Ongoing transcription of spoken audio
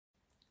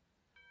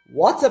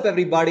What's up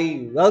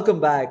everybody, welcome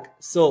back.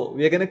 So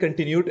we are going to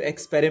continue to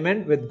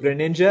experiment with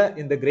Greninja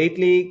in the Great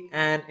League,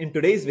 and in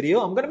today's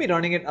video I'm going to be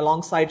running it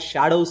alongside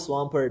Shadow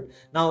Swampert.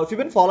 Now if you've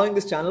been following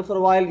this channel for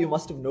a while, you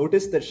must have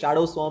noticed that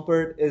Shadow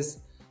Swampert is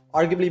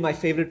arguably my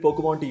favorite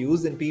Pokemon to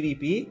use in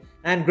PvP,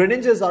 and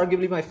Greninja is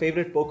arguably my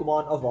favorite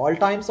Pokemon of all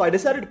time, so I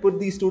decided to put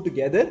these two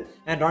together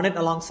and run it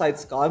alongside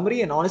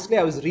Skarmory, and honestly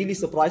I was really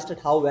surprised at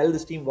how well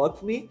this team worked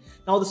for me.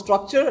 Now the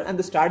structure and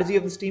the strategy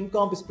of this team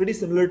comp is pretty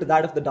similar to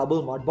that of the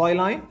double Mudboy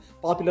line,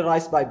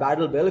 popularized by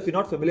Battle Bill. If you're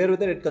not familiar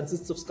with it, it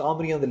consists of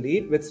Skarmory on the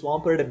lead with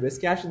Swampert and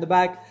Whiscash in the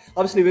back.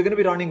 Obviously we're going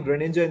to be running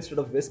Greninja instead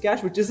of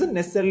Whiscash, which isn't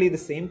necessarily the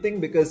same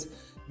thing because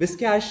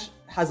Whiscash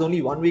has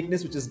only one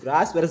weakness, which is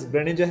grass, whereas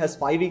Greninja has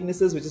 5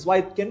 weaknesses, which is why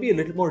it can be a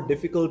little more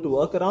difficult to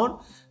work around.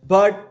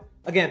 But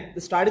again, the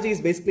strategy is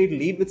basically to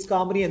lead with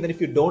Skarmory, and then if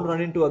you don't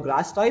run into a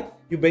grass type,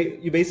 you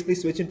basically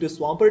switch into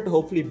Swampert to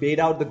hopefully bait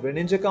out the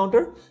Greninja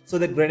counter so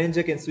that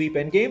Greninja can sweep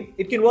endgame.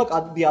 It can work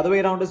the other way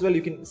around as well.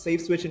 You can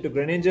safe switch into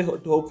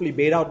Greninja to hopefully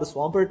bait out the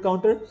Swampert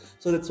counter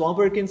so that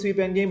Swampert can sweep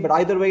endgame. But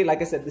either way, like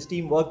I said, this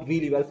team worked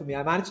really well for me.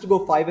 I managed to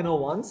go 5-0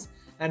 once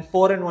and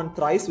 4-1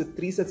 thrice with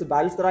 3 sets of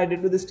battles that I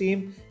did with this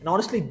team. And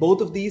honestly,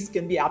 both of these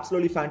can be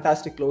absolutely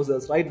fantastic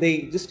closers, right?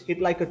 They just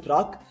hit like a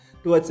truck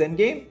towards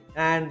endgame.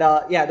 And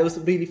yeah, there was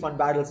some really fun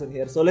battles in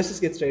here. So let's just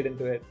get straight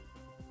into it.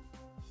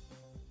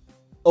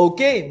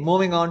 Okay,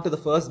 moving on to the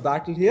first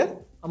battle here.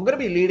 I'm going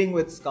to be leading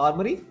with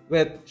Skarmory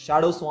with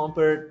Shadow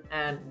Swampert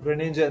and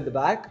Greninja in the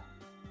back.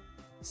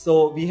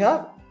 So we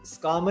have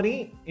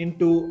Skarmory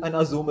into an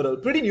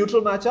Azumarill. Pretty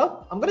neutral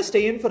matchup. I'm going to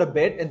stay in for a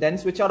bit and then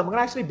switch out. I'm going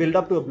to actually build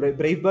up to a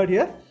Brave Bird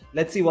here.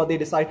 Let's see what they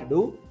decide to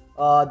do.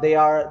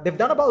 They've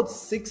done about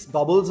 6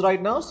 bubbles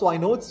right now, so I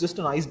know it's just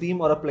an Ice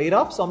Beam or a Play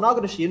Rough, so I'm not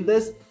going to shield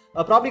this.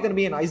 Probably going to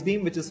be an Ice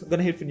Beam, which is going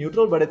to hit for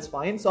neutral, but it's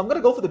fine. So I'm going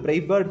to go for the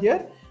Brave Bird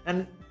here,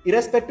 and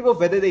irrespective of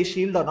whether they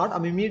shield or not,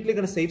 I'm immediately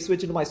going to safe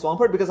switch into my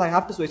Swampert because I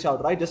have to switch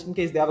out, right? Just in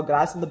case they have a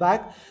grass in the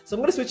back. So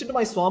I'm going to switch into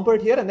my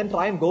Swampert here and then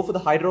try and go for the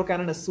Hydro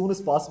Cannon as soon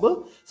as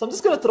possible. So I'm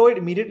just going to throw it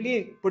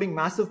immediately, putting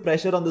massive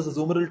pressure on this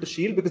Azumarill to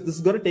shield because this is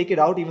going to take it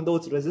out even though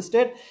it's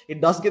resisted. It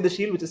does get the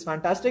shield, which is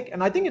fantastic.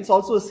 And I think it's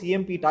also a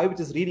CMP type,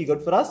 which is really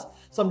good for us.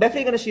 So I'm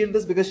definitely going to shield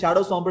this because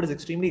Shadow Swampert is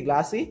extremely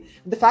glassy.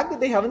 And the fact that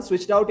they haven't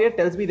switched out yet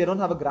tells me they don't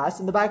have a grass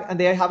in the back and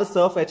they have a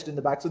Surf Etched in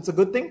the back. So it's a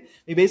good thing.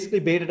 We basically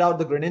baited out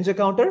the Greninja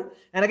counter.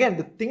 And again,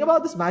 the thing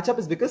about this matchup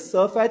is because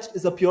Surf Etched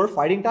is a pure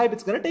fighting type,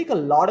 it's going to take a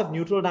lot of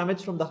neutral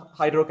damage from the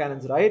Hydro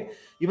Cannons, right?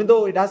 Even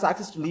though it has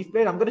access to Leaf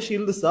Blade, I'm going to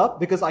shield this up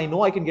because I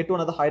know I can get to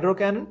another Hydro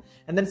Cannon.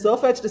 And then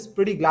Surf Etched is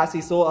pretty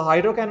glassy, so a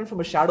Hydro Cannon from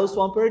a Shadow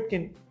Swampert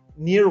can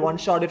near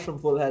one-shot it from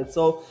full health.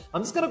 So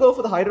I'm just going to go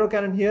for the Hydro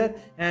Cannon here,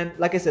 and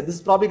like I said, this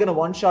is probably going to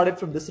one-shot it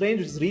from this range,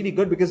 which is really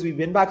good because we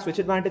win back switch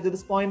advantage at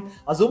this point.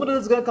 Azumarill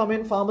is going to come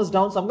in, farm us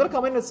down, so I'm going to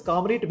come in with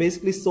Skarmory to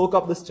basically soak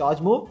up this charge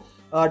move.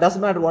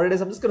 Doesn't matter what it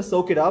is, I'm just going to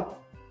soak it up.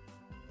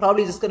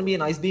 Probably just going to be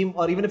an Ice Beam,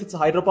 or even if it's a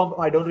Hydro Pump,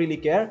 I don't really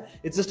care.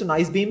 It's just an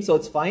Ice Beam, so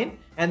it's fine.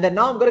 And then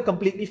now I'm going to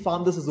completely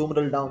farm this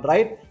Azumarill down,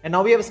 right? And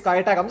now we have a Sky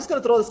Attack. I'm just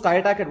going to throw the Sky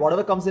Attack at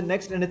whatever comes in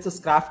next, and it's a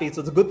Scrafty.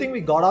 So it's a good thing we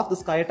got off the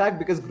Sky Attack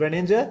because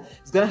Greninja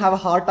is going to have a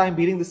hard time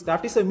beating the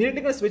Scrafty. So I'm immediately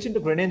going to switch into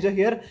Greninja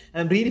here,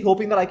 and I'm really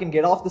hoping that I can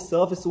get off the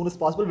Surf as soon as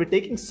possible. We're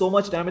taking so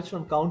much damage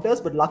from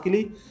counters, but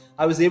luckily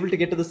I was able to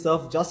get to the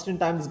Surf just in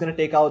time. This is going to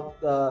take out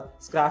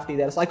Scrafty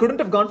there. So I couldn't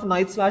have gone for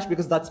Night Slash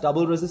because that's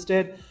double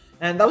resisted.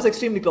 And that was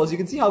extremely close. You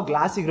can see how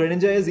glassy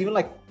Greninja is. Even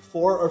like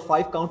 4 or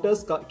 5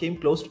 counters came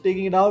close to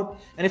taking it out.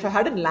 And if I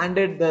hadn't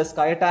landed the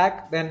Sky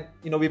Attack, then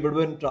we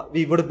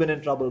would have been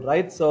in trouble,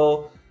 right?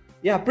 So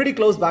yeah, pretty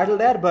close battle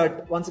there.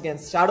 But once again,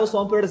 Shadow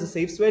Swampert is a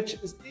safe switch.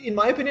 In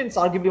my opinion, it's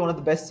arguably one of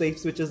the best safe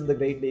switches in the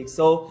Great League.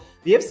 So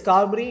we have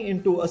Skarmory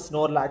into a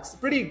Snorlax.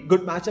 Pretty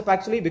good matchup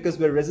actually because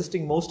we're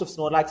resisting most of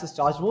Snorlax's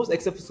charge moves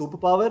except for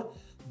Superpower.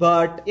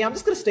 But yeah, I'm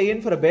just going to stay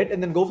in for a bit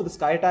and then go for the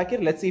Sky Attack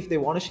here. Let's see if they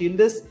want to shield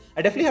this.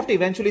 I definitely have to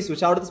eventually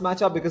switch out of this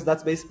matchup because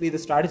that's basically the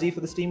strategy for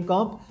this team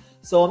comp.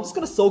 So I'm just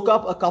going to soak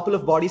up a couple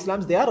of Body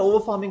Slams. They are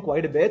over farming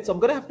quite a bit. So I'm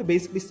going to have to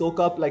basically soak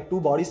up like 2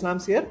 Body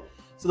Slams here.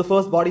 So the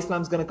first Body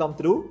Slam is going to come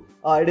through.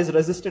 It is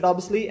resisted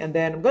obviously, and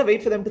then I'm going to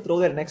wait for them to throw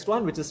their next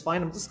one, which is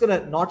fine. I'm just going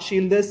to not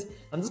shield this.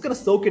 I'm just going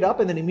to soak it up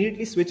and then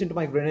immediately switch into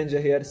my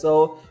Greninja here.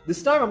 So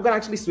this time I'm going to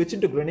actually switch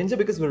into Greninja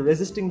because we're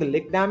resisting the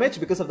lick damage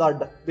because of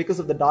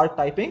the dark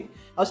typing.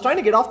 I was trying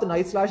to get off the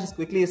Night Slash as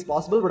quickly as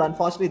possible, but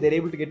unfortunately they're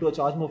able to get to a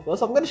charge move first.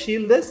 So I'm going to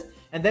shield this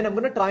and then I'm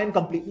going to try and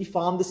completely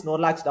farm the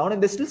Snorlax down,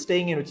 and they're still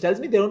staying in, which tells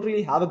me they don't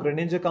really have a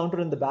Greninja counter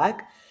in the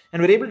back.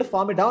 And we're able to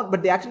farm it down,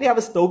 but they actually have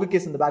a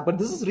Togekiss in the back. But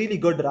this is really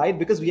good, right?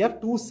 Because we have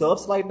 2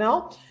 Surfs right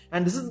now.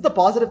 And this is the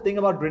positive thing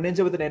about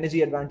Greninja with an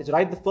energy advantage,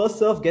 right? The first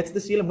Surf gets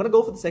the steal. I'm going to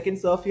go for the second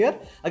Surf here.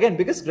 Again,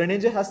 because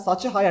Greninja has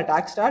such a high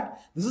attack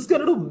stat, this is going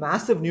to do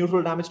massive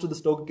neutral damage to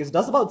this Togekiss.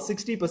 Does about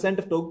 60%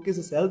 of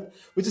Togekiss's health,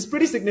 which is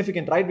pretty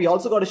significant, right? We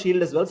also got a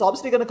shield as well. So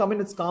obviously going to come in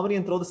with Skarmory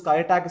and throw the Sky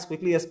Attack as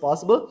quickly as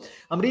possible.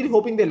 I'm really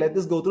hoping they let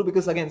this go through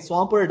because again,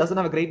 Swampert doesn't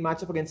have a great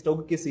matchup against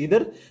Togekiss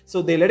either.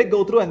 So they let it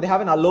go through and they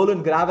have an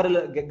Alolan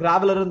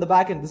Graveler in the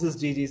back, and this is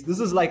GG's. This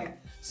is like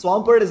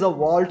Swampert is a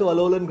wall to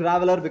Alolan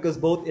Graveler because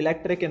both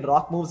electric and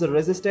rock moves are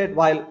resisted,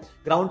 while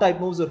ground type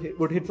moves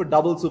would hit for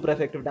double super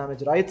effective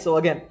damage, right? So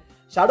again,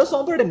 Shadow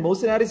Swampert in most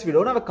scenarios, if you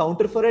don't have a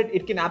counter for it,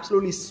 it can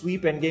absolutely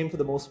sweep endgame for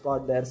the most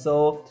part there.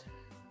 So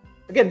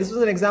again, this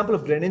was an example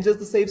of Greninja's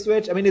the safe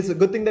switch. I mean, it's a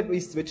good thing that we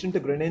switched into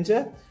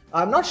Greninja.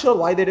 I'm not sure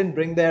why they didn't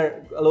bring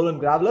their Alolan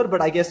Graveler,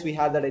 but I guess we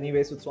had that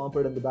anyways with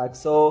Swampert in the back.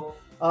 So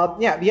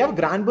yeah, we have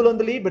Granbull on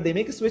the lead, but they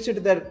make a switch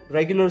into their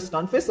regular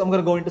Stunfisk. So I'm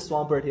going to go into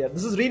Swampert here.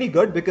 This is really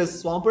good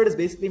because Swampert is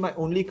basically my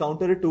only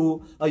counter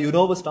to a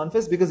Unova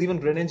Stunfisk because even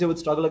Greninja would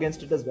struggle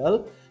against it as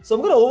well. So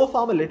I'm going to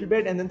overfarm a little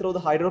bit and then throw the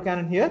Hydro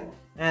Cannon here.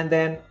 And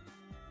then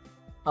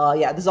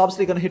yeah, this is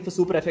obviously going to hit for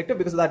super effective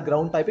because of that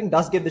ground typing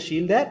does get the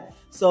shield there.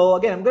 So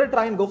again, I'm going to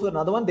try and go for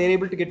another one. They're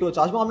able to get to a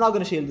charge bomb. I'm not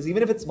going to shield this.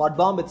 Even if it's Mud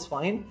Bomb, it's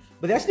fine.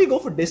 But they actually go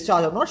for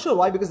discharge. I'm not sure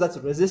why because that's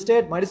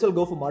resisted. Might as well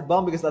go for Mud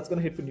Bomb because that's going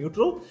to hit for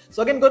neutral.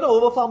 So again, going to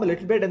overfarm a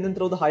little bit and then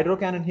throw the Hydro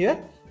Cannon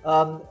here.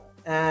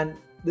 And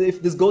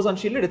if this goes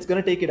unshielded, it's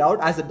going to take it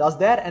out as it does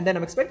there. And then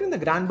I'm expecting the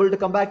Granbull to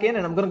come back in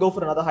and I'm going to go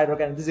for another Hydro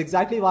Cannon. This is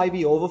exactly why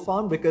we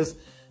overfarmed because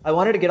I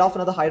wanted to get off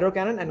another Hydro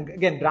Cannon, and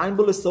again,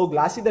 Granbull is so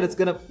glassy that it's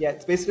gonna, yeah,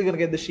 it's basically gonna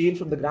get the shield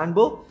from the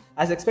Granbull.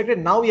 As expected,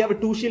 now we have a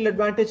 2 shield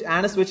advantage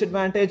and a switch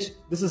advantage.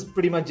 This is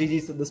pretty much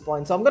GG's at this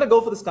point. So I'm gonna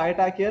go for the Sky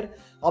Attack here.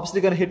 Obviously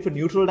gonna hit for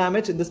neutral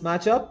damage in this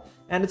matchup,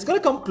 and it's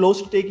gonna come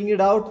close to taking it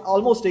out,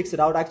 almost takes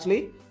it out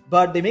actually.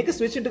 But they make a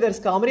switch into their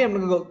Skarmory.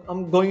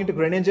 I'm going into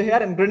Greninja here,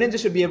 and Greninja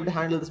should be able to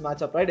handle this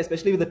matchup, right?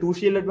 Especially with the 2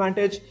 shield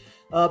advantage.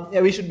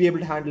 Yeah, we should be able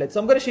to handle it. So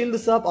I'm going to shield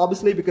this up,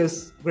 obviously,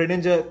 because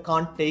Greninja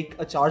can't take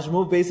a charge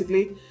move,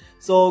 basically.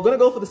 So I'm going to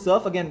go for the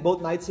Surf. Again,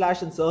 both Night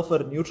Slash and Surf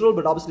are neutral,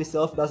 but obviously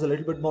Surf does a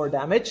little bit more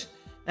damage.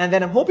 And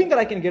then I'm hoping that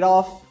I can get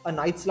off a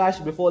Night Slash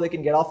before they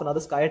can get off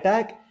another Sky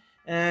Attack.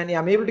 And yeah,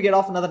 I'm able to get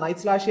off another Night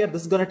Slash here.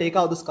 This is going to take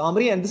out the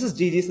Skarmory, and this is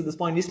GG's at this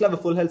point. We still have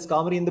a full health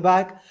Skarmory in the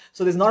back,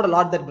 so there's not a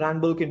lot that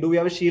Granbull can do. We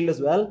have a shield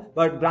as well,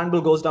 but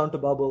Granbull goes down to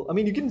Bubble. I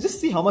mean, you can just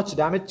see how much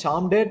damage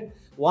Charm did.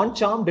 One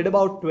Charm did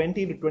about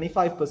 20 to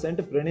 25%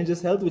 of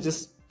Greninja's health, which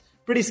is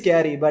pretty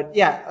scary. But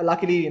yeah,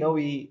 luckily, you know,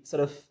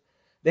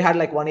 they had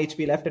like 1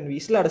 HP left, and we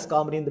still had a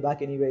Skarmory in the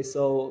back anyway,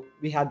 so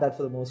we had that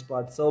for the most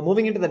part. So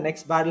moving into the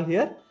next battle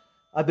here,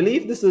 I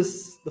believe this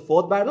is the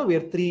 4th battle. We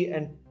are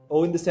 3-0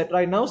 in the set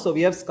right now. So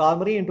we have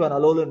Skarmory into an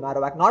Alolan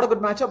Marowak. Not a good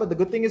matchup, but the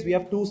good thing is we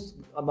have 2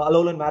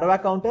 Alolan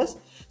Marowak counters.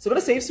 So I'm going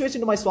to safe switch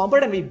into my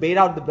Swampert and we bait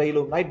out the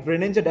Breloom, right?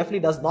 Greninja definitely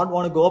does not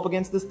want to go up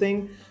against this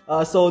thing.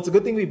 So it's a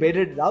good thing we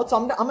baited it out.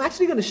 So I'm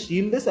actually going to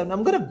shield this, and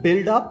I'm going to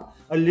build up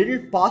a little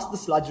past the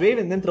Sludge Wave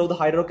and then throw the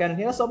Hydro Cannon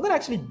here. So I'm going to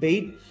actually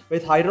bait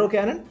with Hydro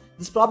Cannon.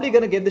 This is probably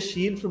going to get the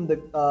shield from the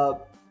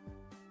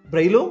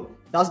Breloom.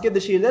 Does get the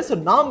shield there. So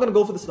now I'm going to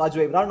go for the Sludge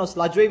Wave. Right now,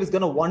 Sludge Wave is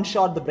going to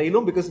one-shot the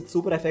Breloom because it's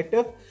super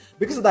effective.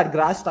 Because of that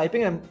grass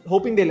typing, I'm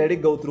hoping they let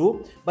it go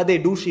through. But they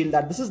do shield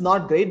that. This is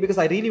not great because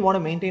I really want to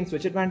maintain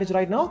switch advantage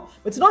right now.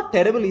 But it's not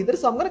terrible either.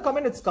 So I'm going to come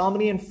in with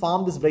Skarmory and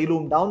farm this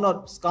Breloom down. Now,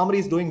 Skarmory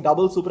is doing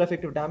double super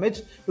effective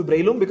damage to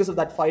Breloom because of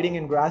that fighting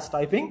and grass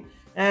typing.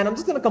 And I'm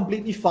just going to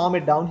completely farm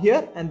it down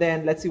here. And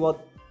then let's see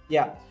what...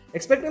 Yeah.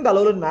 Expecting the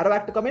Alolan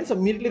Marowak to come in, so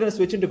I'm immediately going to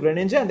switch into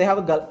Greninja, and they have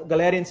a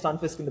Galarian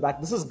Stunfisk in the back.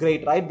 This is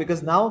great, right?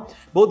 Because now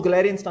both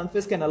Galarian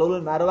Stunfisk and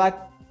Alolan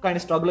Marowak kind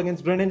of struggle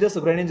against Greninja,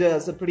 so Greninja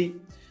has a pretty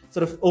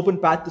sort of open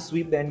path to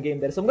sweep the end game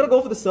there. So I'm going to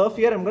go for the Surf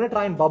here. I'm going to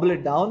try and bubble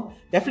it down.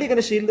 Definitely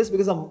going to shield this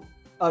because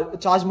a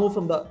charge move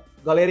from the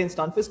Galarian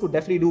Stunfisk could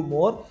definitely do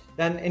more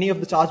than any of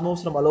the charge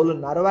moves from Alolan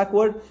Marowak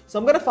would. So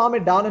I'm going to farm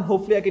it down and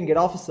hopefully I can get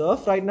off a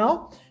Surf right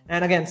now.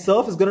 And again,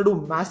 Surf is going to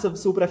do massive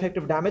super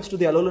effective damage to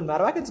the Alolan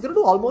Marowak. It's going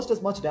to do almost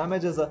as much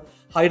damage as a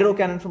Hydro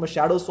Cannon from a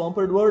Shadow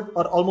Swampert would,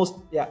 or almost,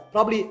 yeah,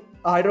 probably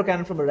a Hydro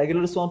Cannon from a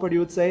regular Swampert, you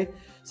would say.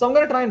 So I'm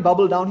going to try and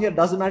bubble down here.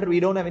 Doesn't matter, we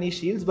don't have any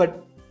shields,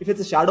 but if it's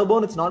a Shadow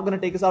Bone, it's not going to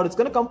take us out. It's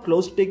going to come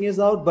close to taking us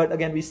out, but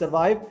again, we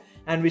survive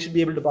and we should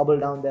be able to bubble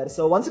down there.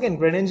 So once again,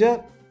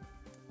 Greninja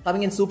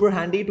coming in super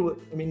handy to,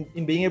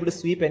 in being able to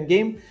sweep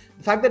endgame.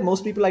 The fact that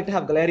most people like to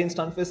have Galarian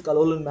Stunfisk,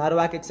 Alolan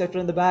Marowak,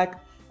 etc. in the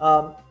back,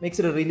 makes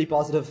it a really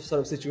positive sort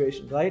of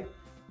situation, right?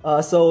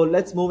 So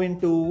let's move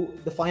into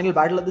the final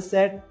battle of the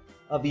set.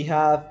 We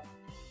have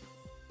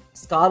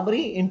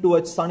Skarmory into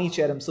a Sunny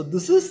Cherrim. So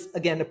this is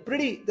again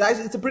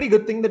it's a pretty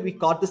good thing that we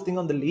caught this thing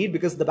on the lead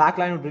because the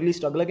backline would really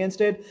struggle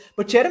against it.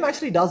 But Cherrim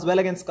actually does well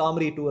against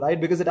Skarmory too, right?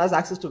 Because it has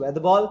access to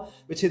Weather Ball,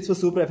 which hits for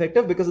super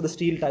effective because of the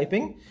steel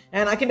typing.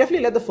 And I can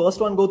definitely let the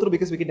first one go through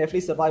because we can definitely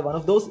survive one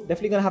of those.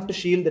 Definitely gonna have to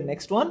shield the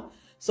next one.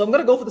 So I'm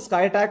going to go for the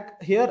Sky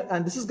Attack here,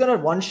 and this is going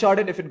to one-shot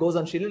it if it goes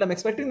unshielded. I'm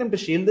expecting them to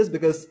shield this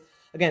because,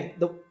 again,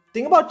 the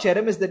thing about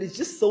Cherrim is that it's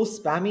just so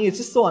spammy. It's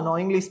just so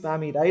annoyingly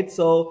spammy, right?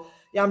 So,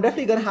 yeah, I'm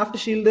definitely going to have to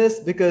shield this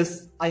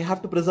because I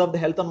have to preserve the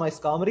health on my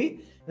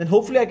Skarmory. Then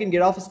hopefully I can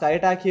get off a Sky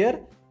Attack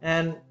here,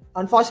 and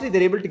unfortunately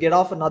they're able to get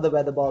off another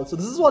Weather Ball. So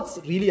this is what's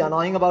really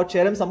annoying about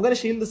Cherrim. So I'm going to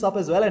shield this up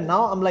as well, and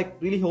now I'm like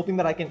really hoping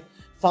that I can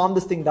farm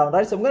this thing down,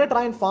 right? So I'm going to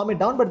try and farm it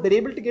down, but they're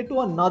able to get to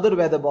another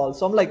Weather Ball.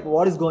 So I'm like,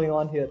 what is going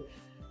on here?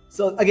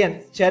 So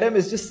again, Cherem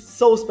is just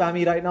so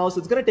spammy right now, so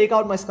it's going to take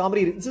out my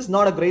Skarmory. This is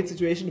not a great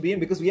situation to be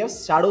in because we have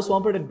Shadow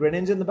Swampert and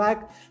Greninja in the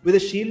back with a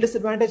shield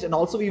disadvantage, and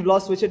also we've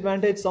lost switch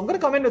advantage. So I'm going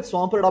to come in with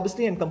Swampert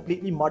obviously and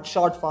completely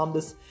mud-shot farm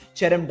this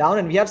Cherem down,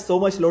 and we have so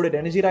much loaded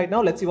energy right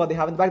now. Let's see what they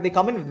have in the back. They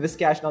come in with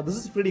Whiscash. Now this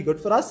is pretty good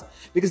for us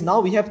because now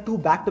we have two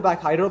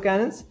back-to-back Hydro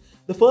Cannons.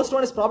 The first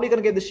one is probably going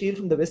to get the shield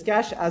from the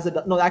Whiscash as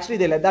a... No, actually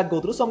they let that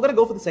go through. So I'm going to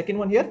go for the second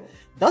one here.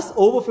 Does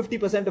over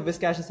 50% of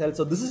Whiscash's health.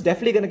 So this is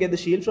definitely going to get the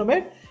shield from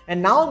it.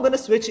 And now I'm going to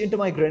switch into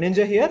my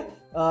Greninja here.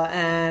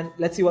 And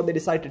let's see what they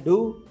decide to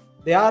do.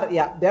 They are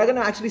going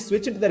to actually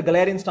switch into their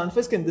Galarian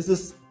Stunfisk. And this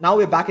is... Now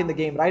we're back in the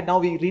game, right? Now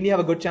we really have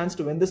a good chance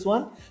to win this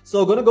one.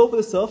 So I'm going to go for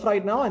the Surf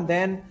right now. And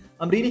then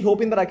I'm really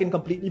hoping that I can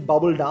completely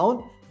bubble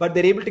down. But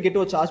they're able to get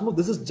to a charge move.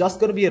 This is just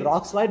going to be a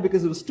Rock Slide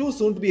because it was too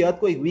soon to be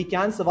Earthquake. We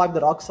can survive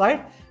the Rock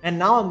Slide. And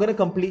now I'm going to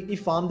completely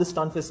farm the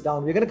Stunfisk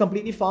down. We're going to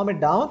completely farm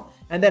it down.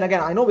 And then again,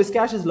 I know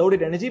Whiscash has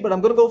loaded energy, but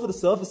I'm going to go for the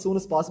Surf as soon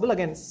as possible.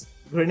 Again,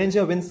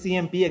 Greninja wins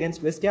CMP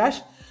against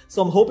Whiscash.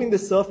 So I'm hoping the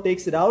Surf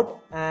takes it out.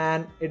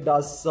 And it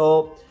does.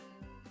 So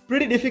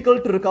pretty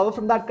difficult to recover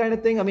from that kind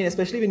of thing. I mean,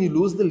 especially when you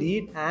lose the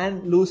lead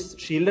and lose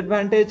shield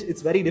advantage.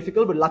 It's very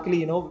difficult. But luckily,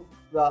 you know...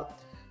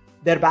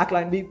 their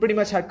backline, we pretty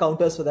much had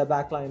counters for their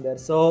backline there.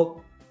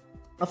 So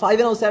a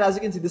 5-0 set, as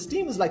you can see, this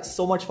team is like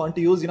so much fun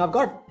to use. You know, I've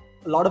got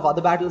a lot of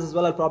other battles as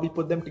well. I'll probably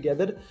put them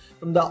together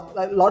from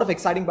a lot of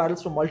exciting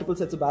battles from multiple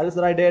sets of battles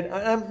that I did.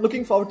 And I'm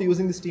looking forward to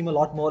using this team a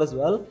lot more as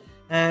well.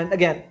 And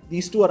again,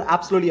 these two are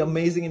absolutely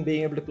amazing in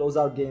being able to close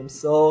out games.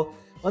 So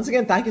once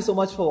again, thank you so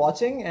much for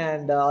watching,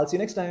 and I'll see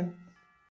you next time.